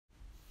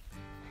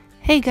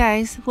Hey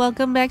guys,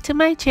 welcome back to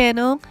my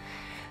channel.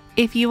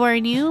 If you are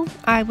new,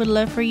 I would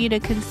love for you to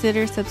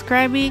consider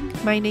subscribing.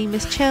 My name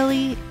is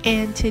Chelly,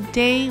 and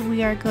today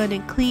we are going to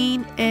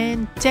clean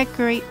and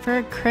decorate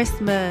for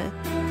Christmas.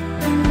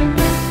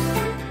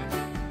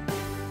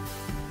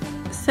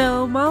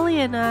 So Molly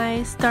and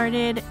I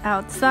started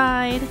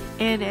outside,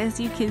 and as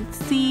you can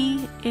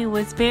see, it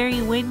was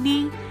very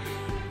windy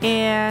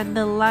and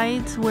the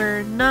lights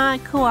were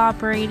not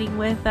cooperating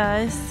with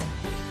us.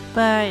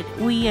 But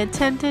we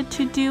attempted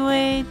to do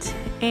it,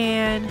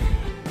 and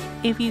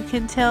if you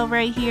can tell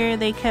right here,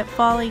 they kept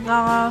falling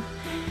off,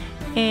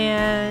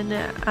 and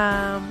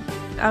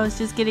I was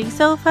just getting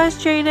so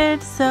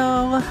frustrated,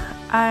 so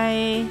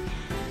I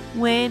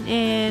went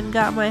and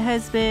got my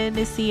husband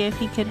to see if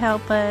he could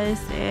help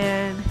us,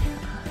 and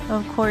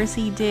of course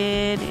he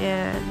did,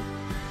 and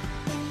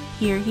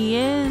here he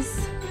is.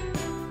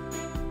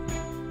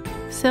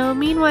 So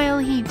meanwhile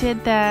he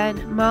did that,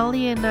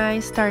 Molly and I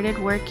started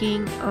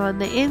working on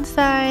the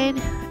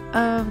inside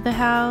of the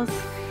house,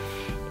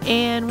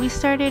 and we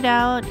started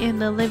out in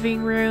the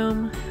living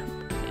room.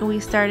 We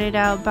started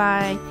out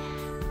by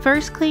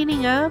first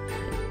cleaning up,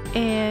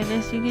 and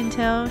as you can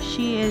tell,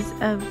 she is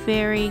a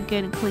very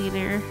good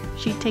cleaner.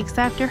 She takes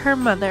after her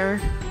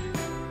mother.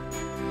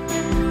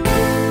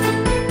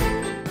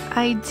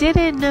 I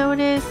didn't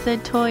notice the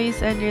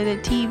toys under the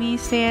TV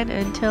stand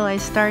until I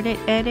started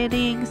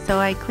editing, so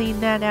I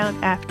cleaned that out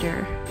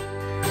after.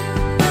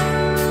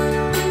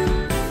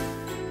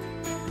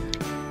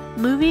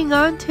 Moving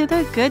on to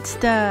the good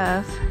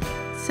stuff.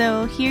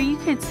 So here you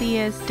can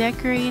see us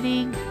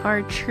decorating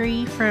our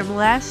tree from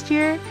last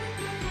year,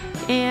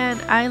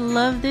 and I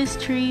love this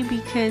tree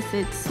because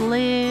it's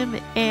slim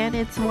and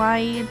it's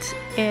white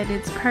and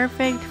it's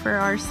perfect for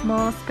our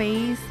small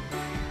space.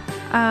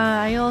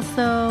 I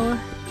also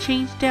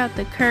changed out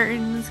the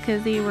curtains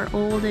because they were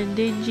old and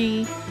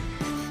dingy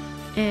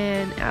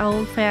and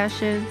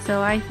old-fashioned,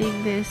 so I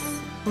think this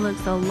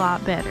looks a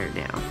lot better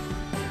now.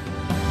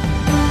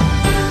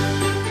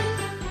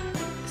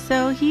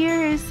 So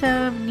here is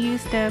some new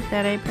stuff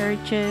that I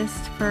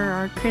purchased for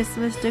our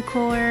Christmas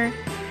decor,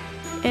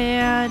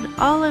 and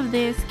all of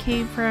this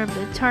came from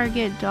the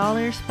Target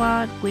dollar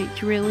spot,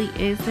 which really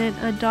isn't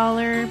a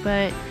dollar,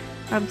 but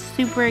I'm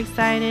super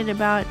excited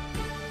about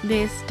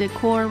this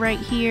decor right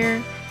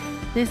here.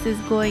 This is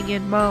going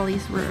in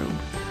Molly's room.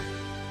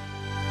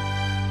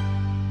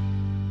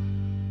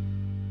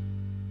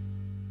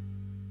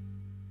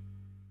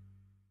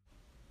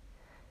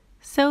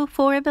 So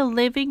for the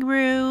living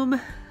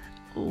room,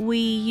 we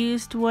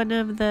used one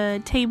of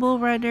the table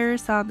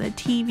runners on the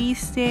TV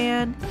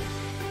stand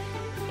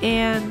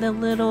and the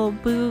little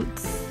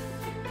boots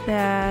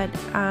that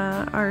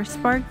are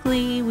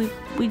sparkly.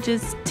 We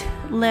just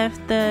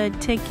left the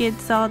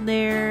tickets on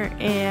there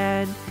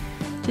and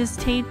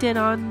just taped it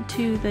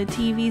onto the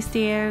TV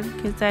stand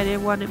because I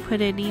didn't want to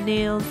put any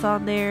nails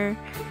on there.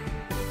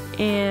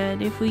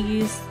 And if we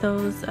use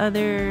those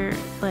other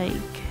like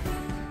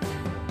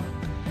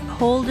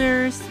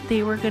holders,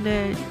 they were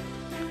gonna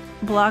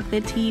block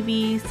the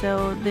TV,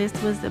 so this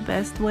was the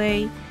best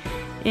way,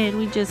 and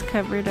we just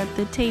covered up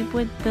the tape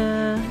with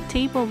the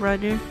table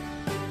runner.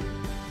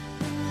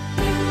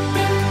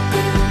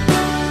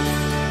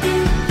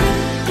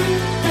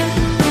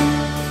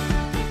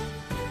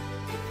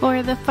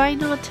 For the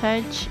final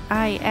touch,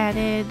 I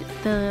added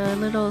the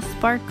little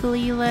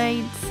sparkly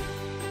lights,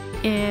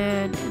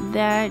 and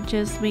that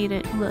just made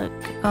it look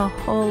a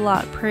whole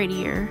lot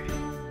prettier.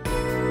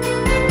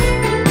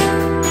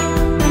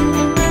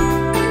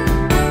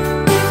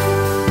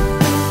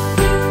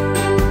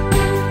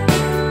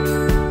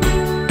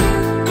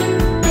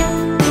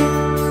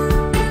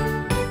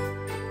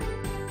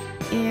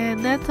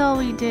 And that's all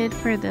we did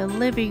for the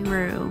living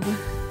room.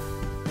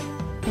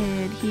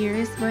 And here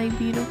is my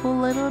beautiful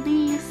little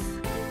niece.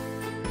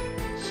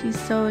 She's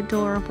so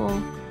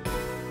adorable.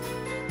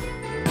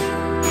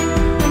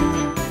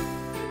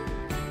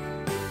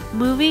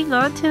 Moving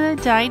on to the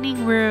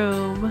dining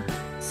room.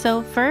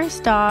 So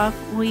first off,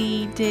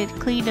 we did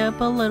clean up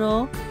a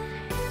little,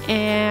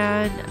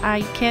 and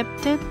I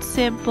kept it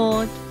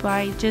simple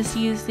by just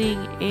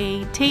using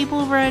a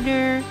table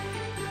runner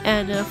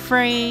and a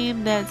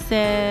frame that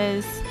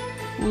says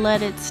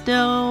 "Let It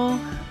Snow."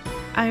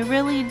 I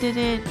really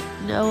didn't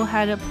know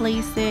how to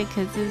place it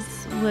because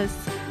this was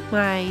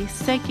my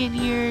second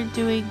year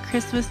doing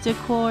Christmas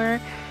decor,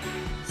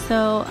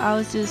 so I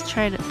was just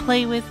trying to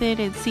play with it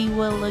and see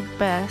what looked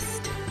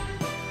best.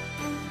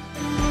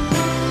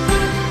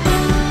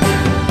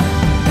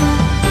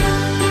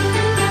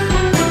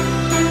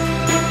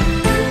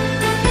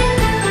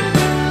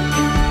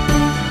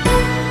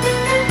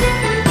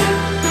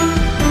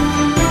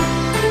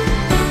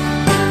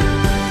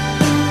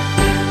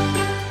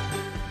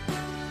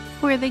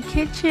 For the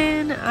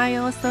kitchen, I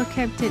also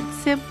kept it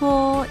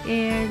simple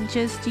and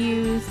just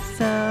used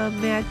some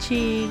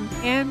matching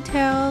hand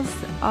towels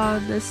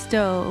on the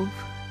stove.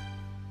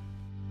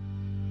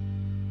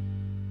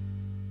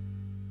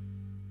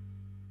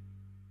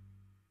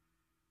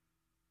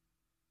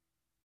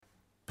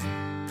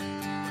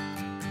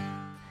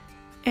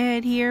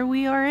 And here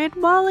we are in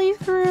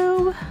Molly's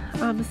room.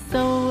 I'm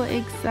so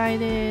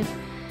excited.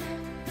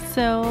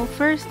 So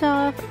first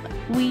off,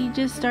 we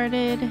just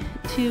started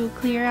to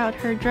clear out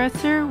her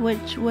dresser,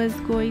 which was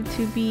going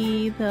to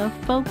be the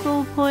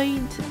focal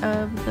point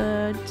of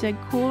the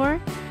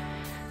decor.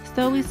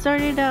 So we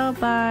started out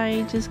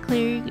by just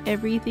clearing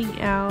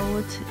everything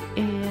out,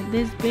 and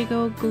this big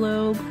old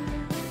globe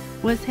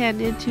was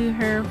handed to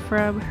her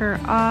from her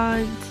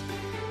aunt,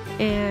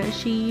 and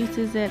she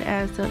uses it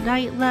as a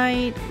night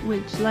light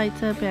which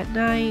lights up at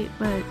night,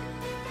 but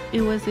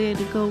it wasn't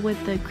to go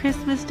with the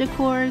Christmas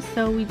decor,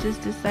 so we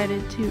just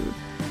decided to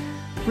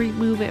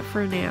remove it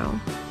for now.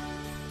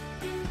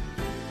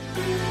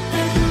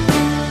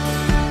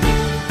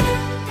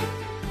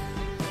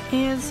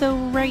 And so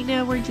right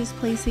now we're just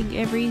placing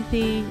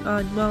everything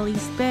on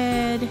Molly's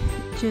bed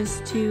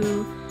just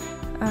to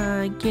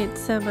get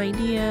some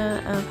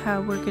idea of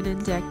how we're gonna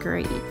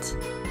decorate.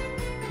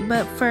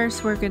 But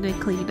first we're gonna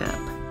clean up.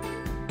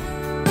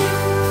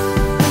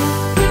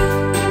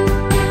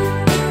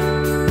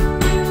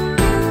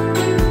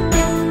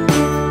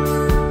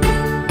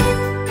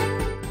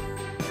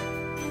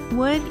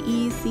 One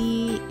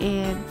easy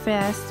and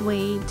fast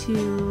way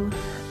to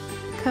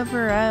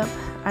cover up,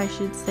 I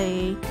should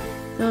say,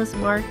 those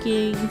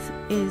markings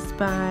is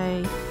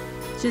by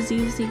just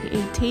using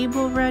a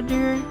table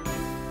runner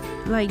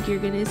like you're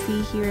gonna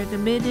see here in a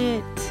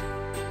minute,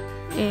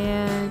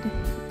 and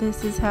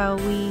this is how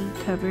we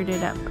covered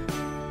it up.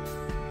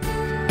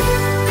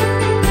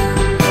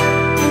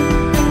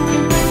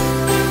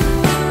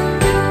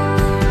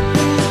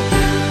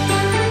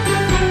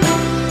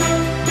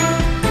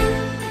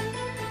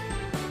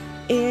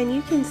 And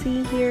you can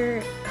see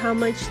here how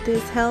much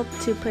this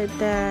helped to put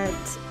that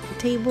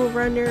table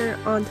runner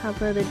on top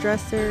of the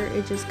dresser.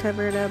 It just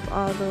covered up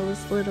all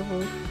those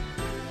little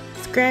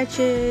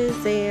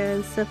scratches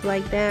and stuff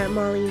like that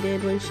Molly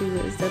did when she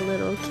was a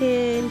little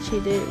kid. She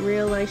didn't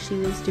realize she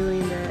was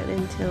doing that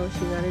until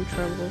she got in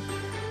trouble.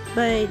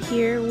 But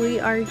here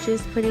we are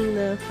just putting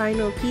the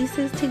final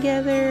pieces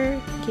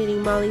together,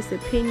 getting Molly's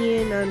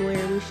opinion on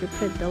where we should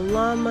put the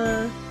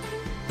llama.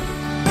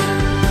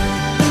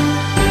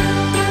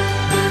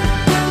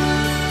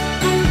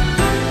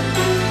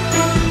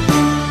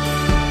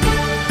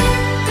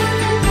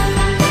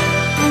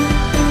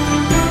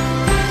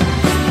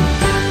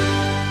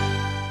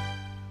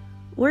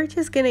 We're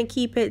just gonna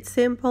keep it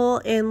simple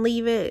and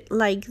leave it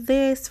like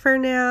this for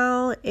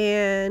now,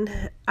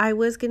 and I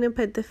was gonna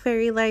put the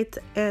fairy lights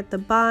at the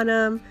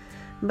bottom,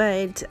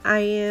 but I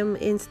am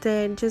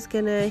instead just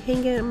gonna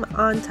hang them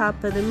on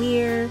top of the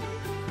mirror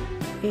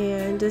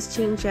and just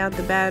change out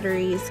the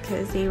batteries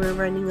because they were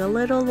running a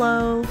little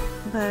low,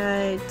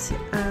 but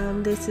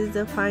this is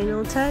the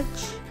final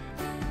touch.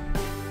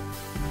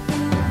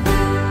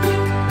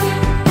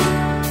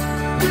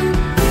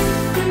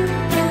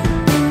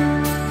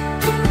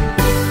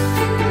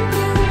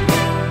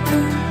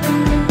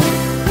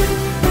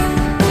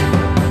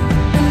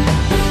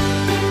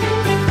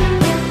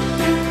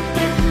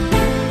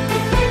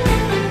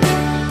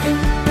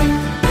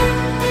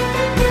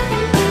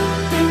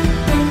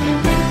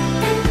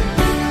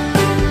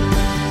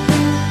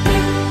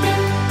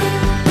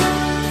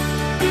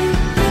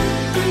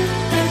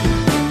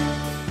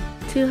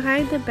 To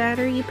hide the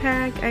battery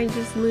pack, I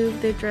just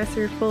moved the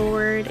dresser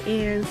forward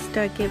and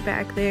stuck it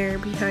back there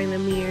behind the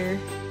mirror.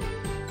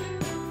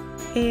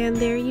 And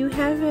there you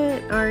have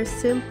it, our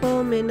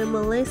simple,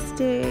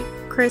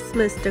 minimalistic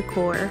Christmas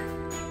decor.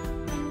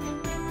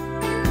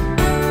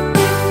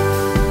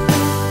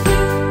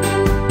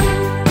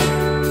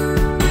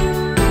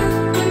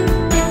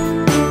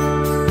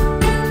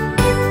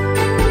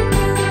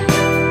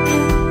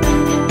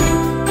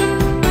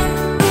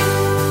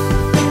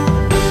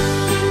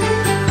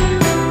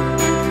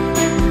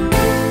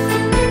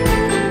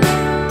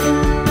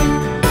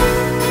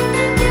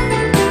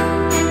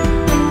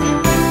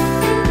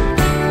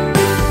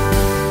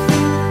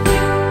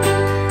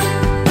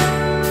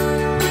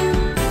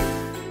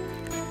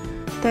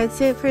 That's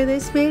it for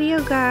this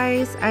video,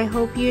 guys. I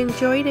hope you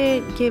enjoyed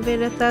it. Give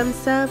it a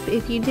thumbs up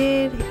if you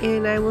did,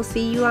 and I will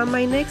see you on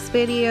my next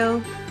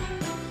video.